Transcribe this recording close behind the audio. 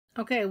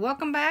Okay,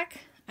 welcome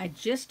back. I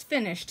just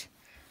finished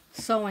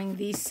sewing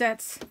these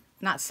sets,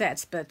 not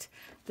sets, but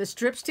the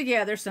strips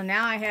together. So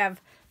now I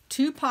have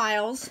two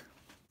piles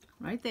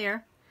right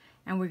there,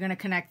 and we're going to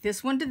connect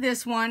this one to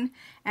this one,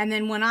 and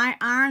then when I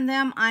iron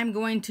them, I'm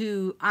going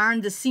to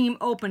iron the seam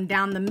open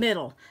down the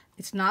middle.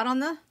 It's not on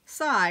the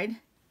side.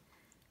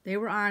 They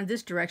were ironed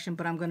this direction,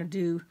 but I'm going to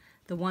do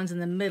the ones in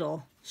the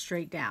middle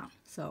straight down.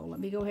 So let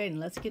me go ahead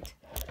and let's get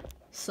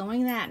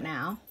sewing that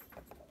now.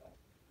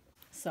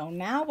 So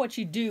now what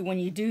you do when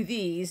you do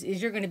these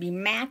is you're going to be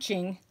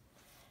matching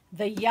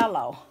the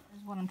yellow.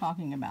 That's what I'm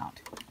talking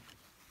about.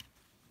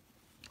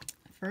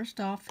 First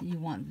off, you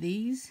want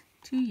these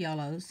two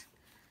yellows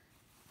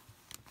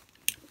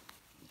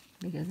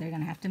because they're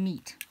going to have to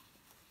meet.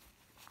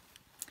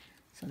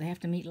 So they have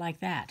to meet like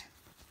that.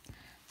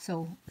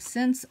 So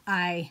since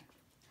I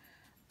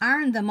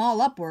ironed them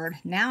all upward,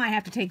 now I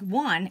have to take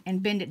one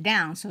and bend it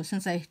down. So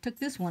since I took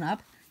this one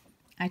up,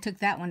 I took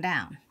that one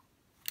down.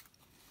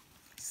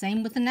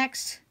 Same with the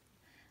next.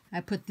 I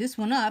put this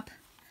one up.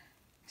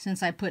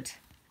 Since I put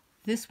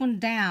this one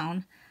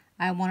down,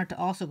 I want it to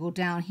also go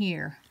down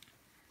here.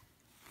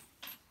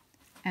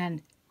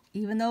 And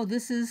even though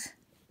this is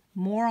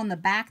more on the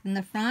back than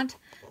the front,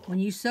 when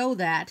you sew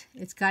that,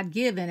 it's got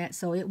give in it,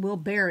 so it will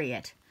bury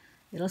it.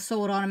 It'll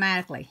sew it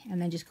automatically.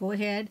 And then just go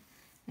ahead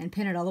and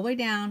pin it all the way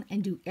down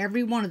and do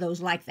every one of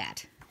those like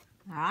that.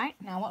 All right,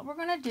 now what we're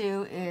going to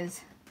do is,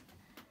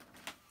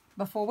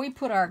 before we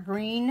put our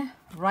green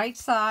right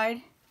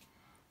side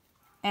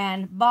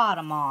and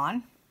bottom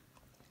on,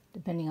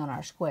 depending on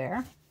our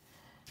square,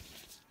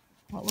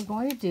 what we're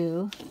going to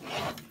do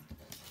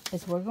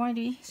is we're going to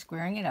be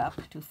squaring it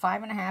up to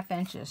 5.5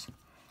 inches.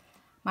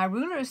 My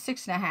ruler is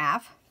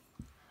 6.5.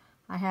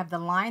 I have the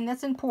line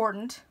that's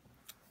important,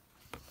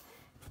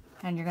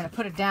 and you're going to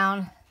put it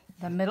down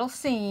the middle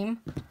seam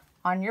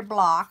on your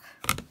block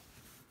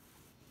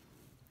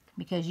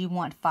because you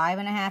want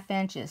 5.5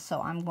 inches.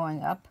 So I'm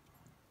going up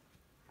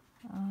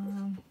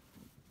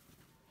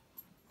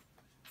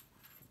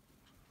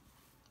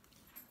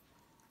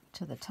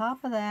to the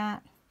top of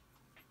that,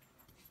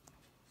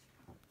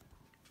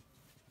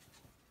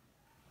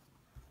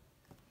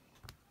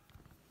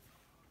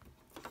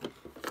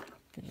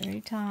 the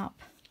very top.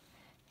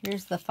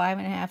 Here's the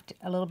 5.5,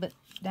 a little bit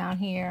down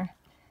here.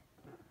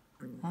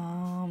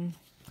 I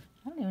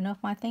don't even know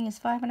if my thing is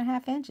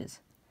 5.5 inches.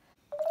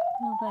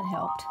 Well, that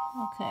helped.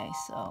 Okay,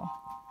 so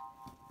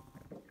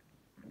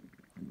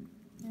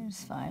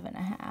there's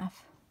 5.5.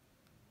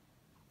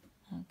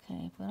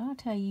 Okay, but I'll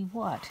tell you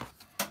what,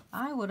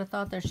 I would have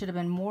thought there should have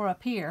been more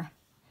up here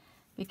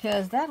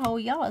because that whole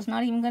yellow is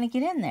not even going to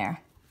get in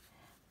there.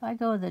 If I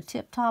go to the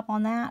tip top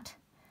on that,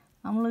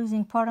 I'm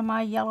losing part of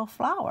my yellow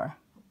flower.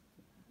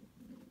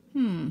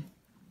 And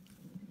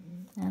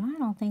I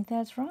don't think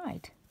that's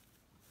right.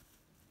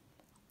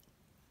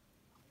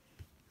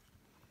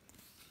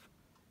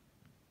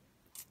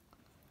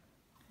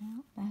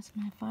 Well, that's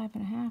my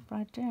 5.5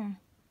 right there.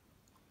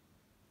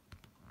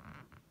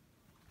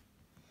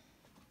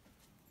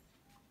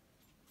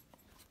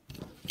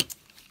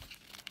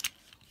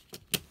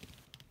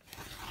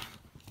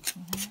 So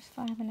there's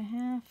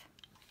 5.5.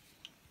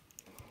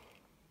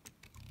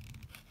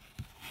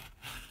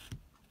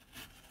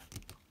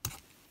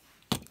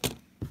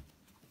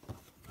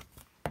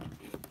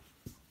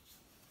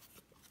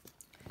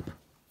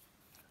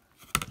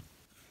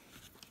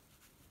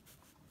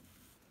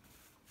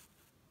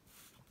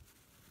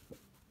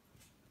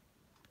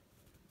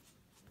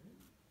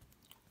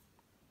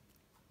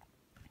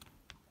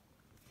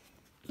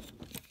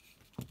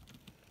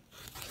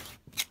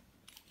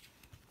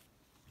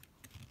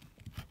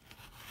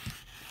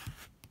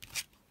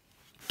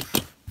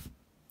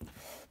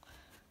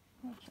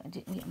 I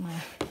didn't get my,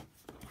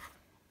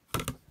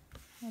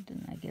 how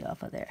didn't I get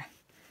off of there?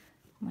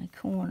 My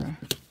corner.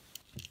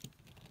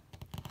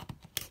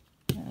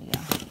 There we go.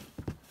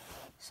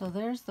 So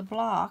there's the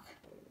block.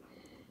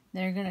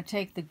 They're going to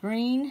take the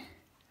green,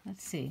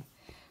 let's see.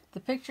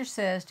 The picture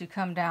says to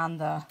come down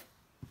the,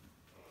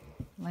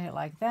 lay it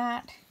like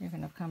that. You're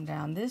going to come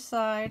down this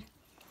side,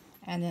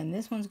 and then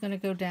this one's going to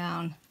go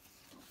down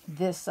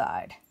this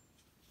side.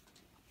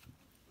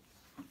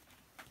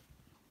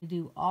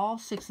 Do all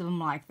 6 of them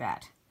like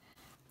that.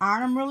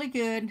 Iron them really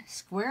good,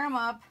 square them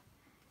up,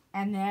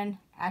 and then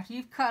after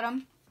you've cut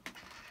them,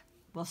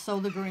 we'll sew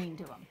the green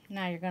to them.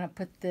 Now you're going to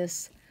put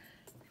this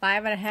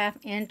 5.5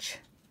 inch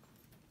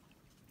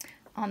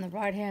on the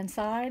right hand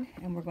side,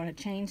 and we're going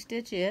to chain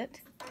stitch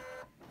it.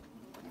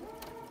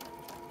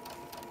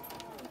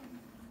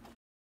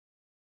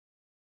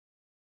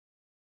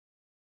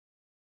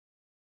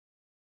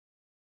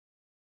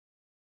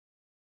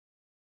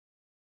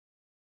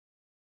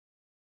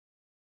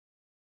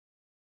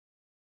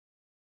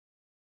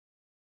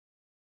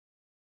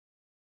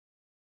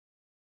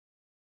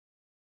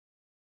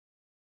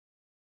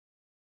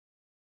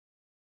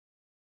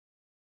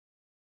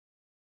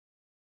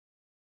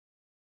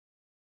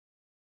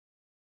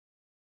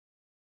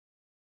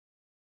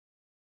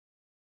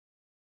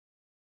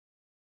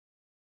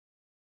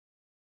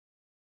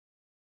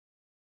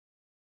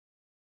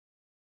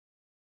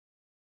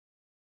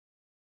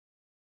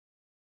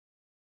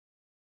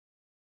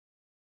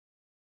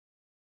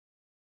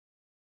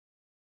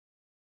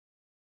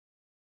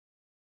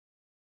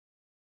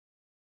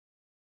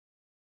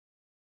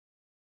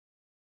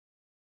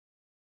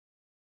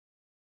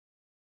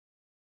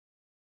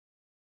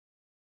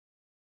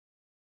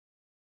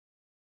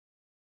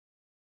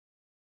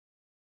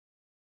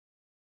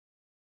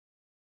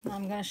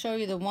 I'm going to show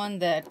you the one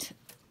that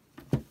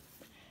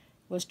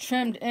was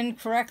trimmed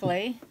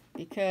incorrectly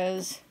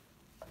because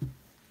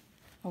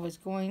I was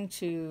going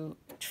to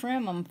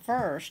trim them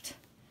first,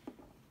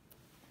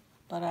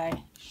 but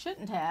I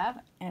shouldn't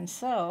have, and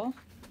so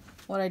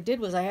what I did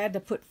was I had to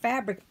put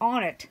fabric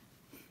on it.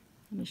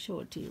 Let me show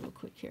it to you real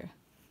quick here.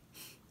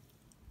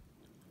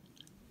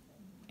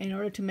 In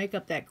order to make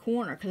up that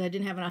corner, because I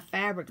didn't have enough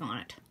fabric on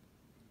it.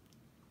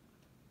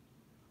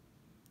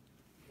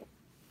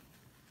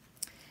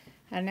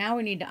 And now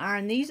we need to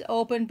iron these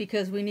open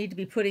because we need to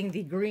be putting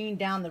the green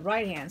down the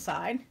right hand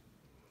side.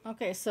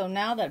 Okay, so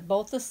now that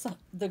both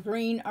the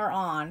green are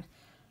on,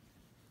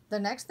 the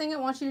next thing I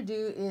want you to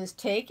do is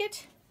take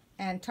it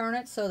and turn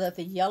it so that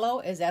the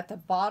yellow is at the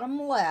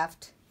bottom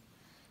left.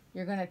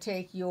 You're going to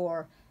take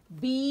your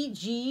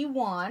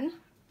BG1,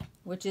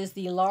 which is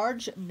the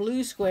large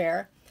blue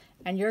square,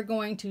 and you're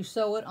going to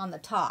sew it on the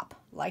top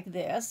like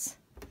this.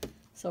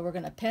 So we're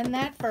going to pin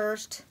that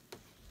first.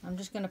 I'm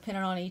just going to pin it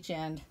on each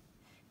end.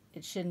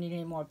 It shouldn't need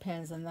any more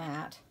pins than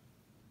that.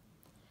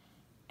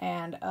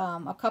 And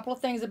a couple of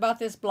things about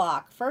this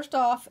block. First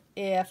off,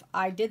 if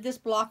I did this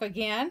block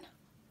again,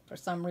 for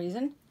some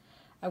reason,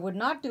 I would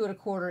not do it a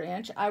 1/4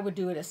 inch. I would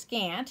do it a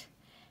scant.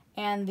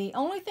 And the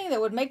only thing that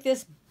would make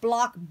this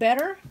block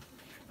better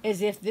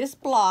is if this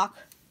block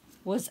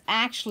was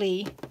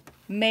actually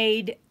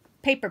made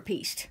paper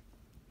pieced,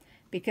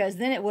 because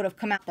then it would have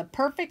come out the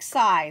perfect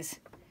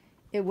size.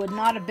 It would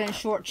not have been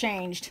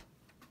shortchanged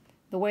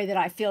the way that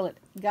I feel it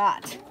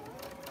got,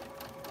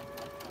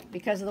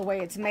 because of the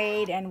way it's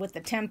made and with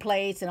the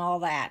templates and all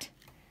that.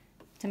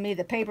 To me,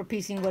 the paper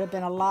piecing would have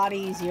been a lot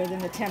easier than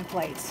the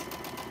templates.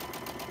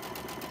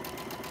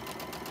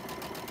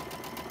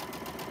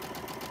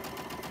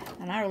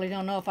 And I really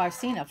don't know if I've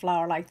seen a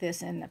flower like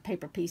this in the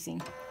paper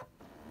piecing.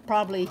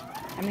 Probably,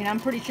 I mean, I'm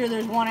pretty sure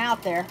there's one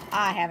out there.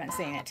 I haven't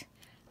seen it.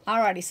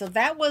 Alrighty, so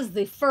that was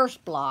the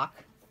first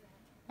block.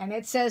 And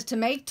it says to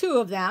make 2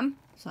 of them.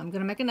 So I'm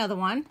going to make another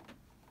one.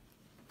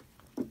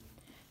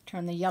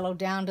 Turn the yellow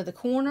down to the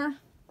corner.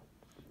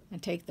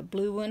 And take the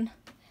blue one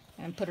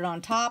and put it on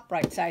top,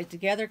 right sides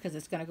together, because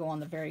it's going to go on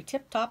the very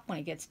tip top when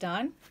it gets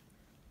done.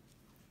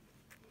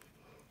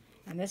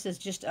 And this is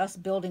just us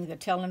building the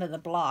tail end of the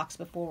blocks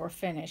before we're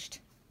finished.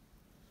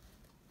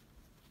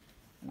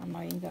 And I'm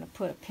not even going to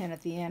put a pin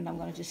at the end. I'm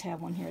going to just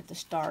have one here at the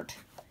start,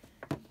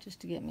 just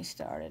to get me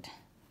started.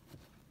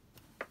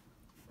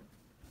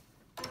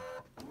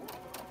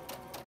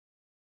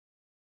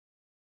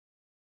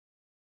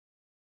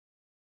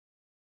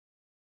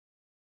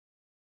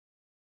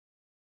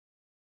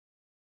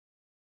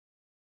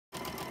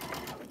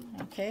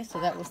 Okay,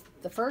 so that was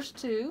the first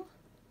 2.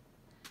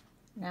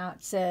 Now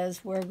it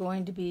says we're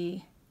going to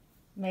be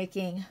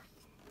making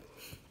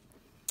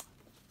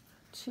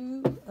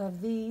 2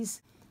 of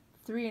these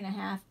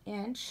 3.5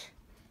 inch.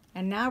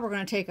 And now we're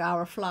going to take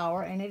our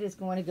flower and it is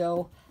going to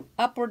go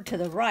upward to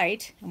the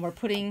right, and we're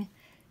putting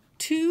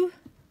 2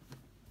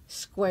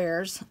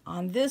 squares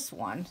on this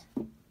one.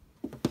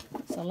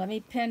 So let me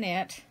pin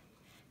it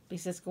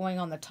because it's going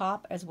on the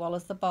top as well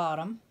as the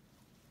bottom.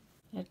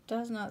 It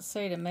does not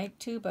say to make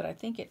 2, but I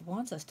think it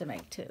wants us to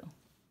make 2.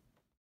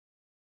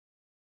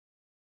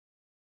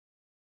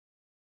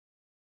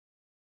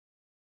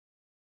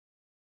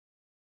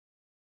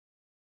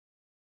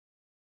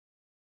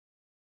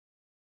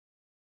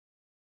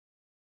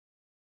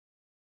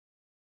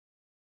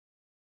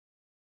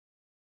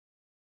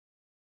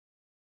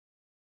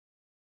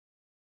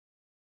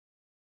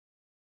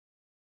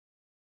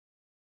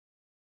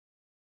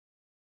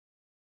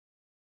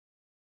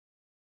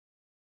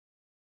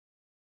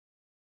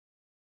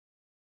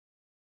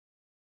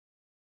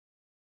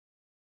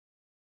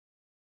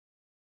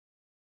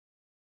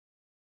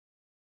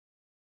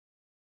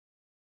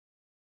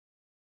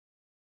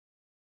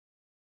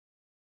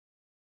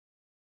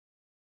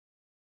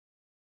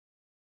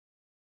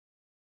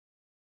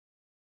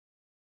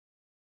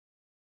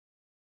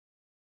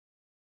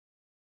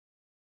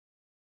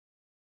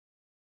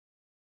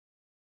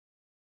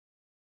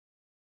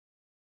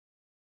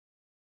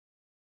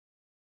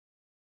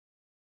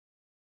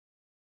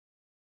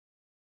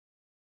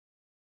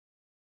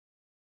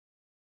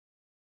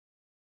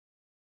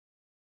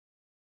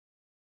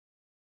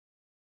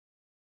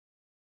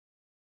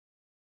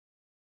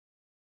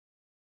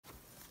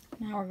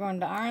 Now we're going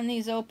to iron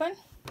these open.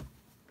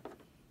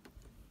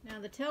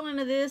 Now the tail end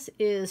of this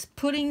is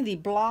putting the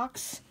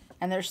blocks,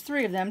 and there's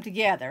 3 of them,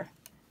 together.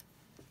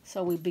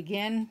 So we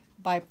begin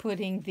by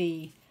putting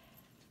the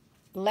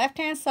left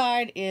hand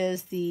side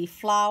is the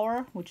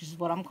flower, which is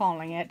what I'm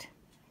calling it,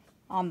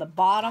 on the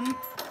bottom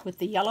with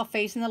the yellow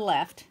face in the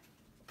left.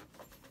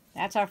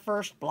 That's our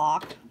first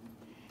block.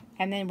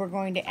 And then we're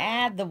going to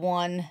add the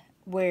one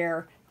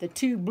where the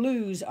 2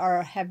 blues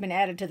have been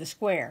added to the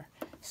square.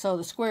 So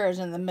the square is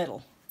in the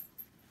middle.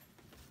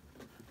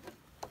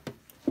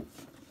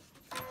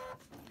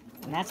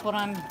 And that's what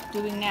I'm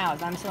doing now,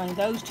 is I'm sewing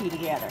those 2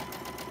 together.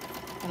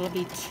 It'll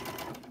be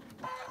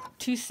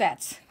 2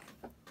 sets,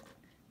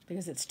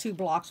 because it's 2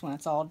 blocks when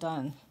it's all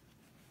done.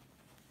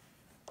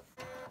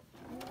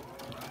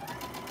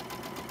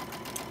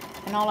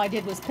 And all I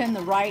did was pin the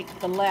right,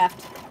 the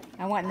left.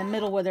 I went in the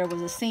middle where there was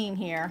a seam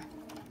here.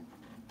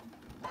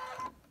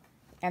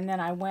 And then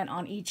I went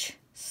on each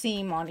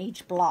seam on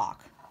each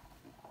block.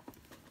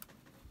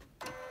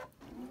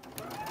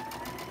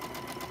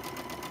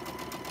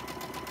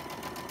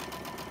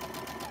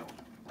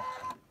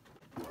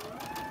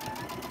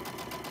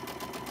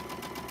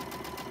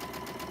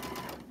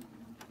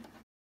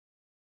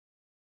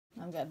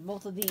 I've got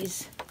both of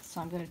these,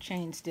 so I'm going to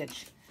chain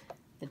stitch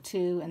the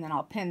two, and then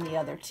I'll pin the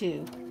other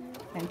two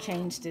and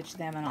chain stitch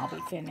them, and I'll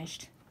be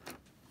finished.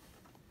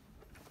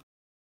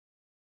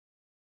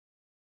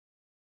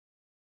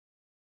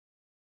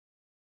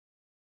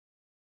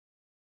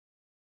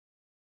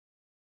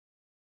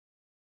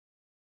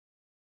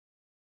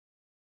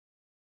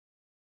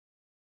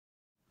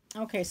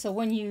 Okay, so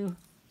when you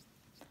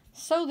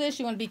sew this,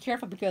 you want to be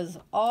careful because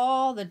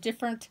all the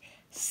different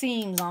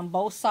seams on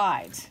both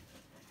sides.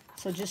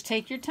 So just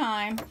take your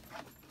time.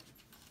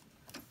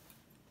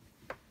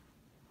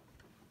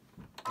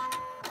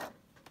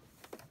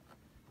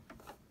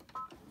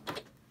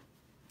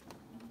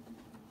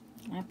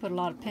 I put a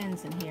lot of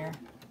pins in here.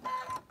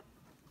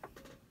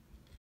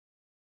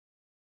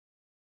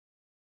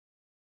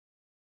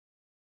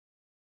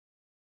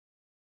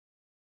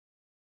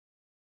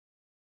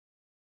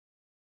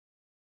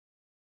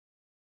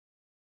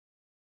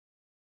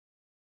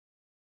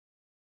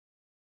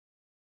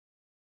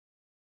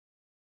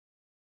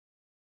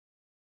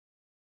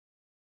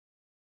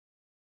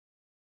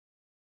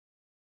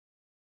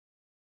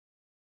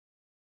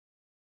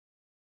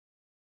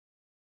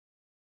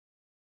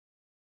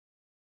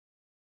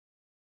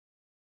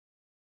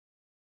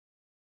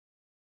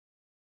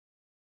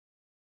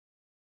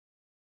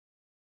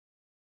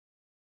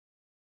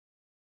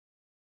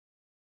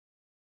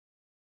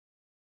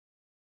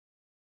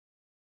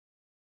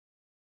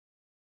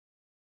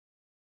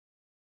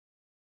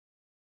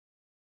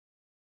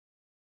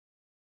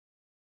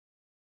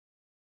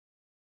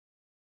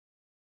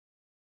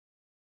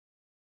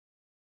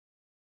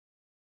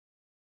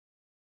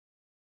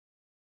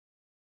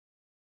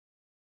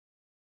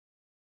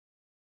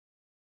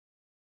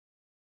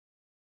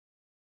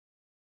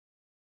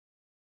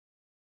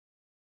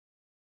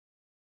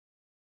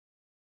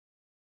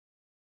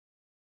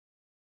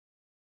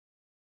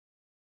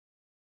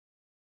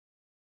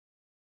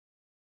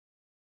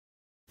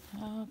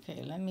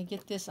 Okay, let me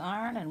get this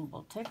iron and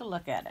we'll take a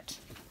look at it.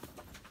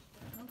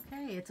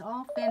 Okay, it's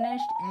all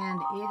finished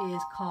and it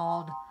is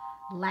called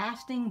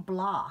Lasting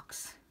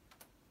Blocks.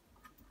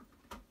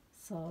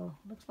 So,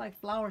 looks like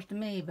flowers to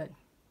me, but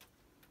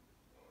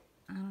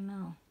I don't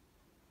know.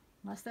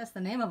 Unless that's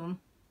the name of them.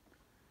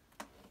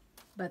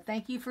 But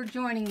thank you for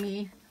joining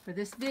me for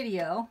this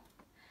video,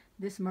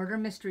 this murder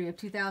mystery of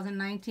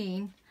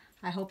 2019.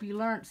 I hope you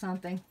learned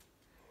something.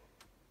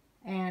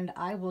 And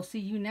I will see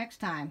you next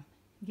time.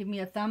 Give me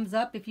a thumbs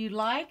up if you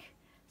like,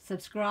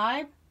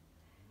 subscribe,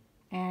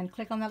 and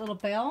click on that little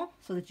bell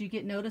so that you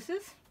get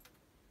notices.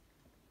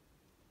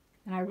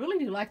 And I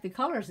really do like the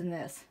colors in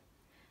this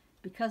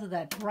because of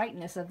that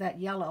brightness of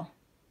that yellow.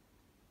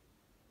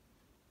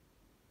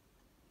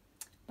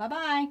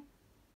 Bye-bye.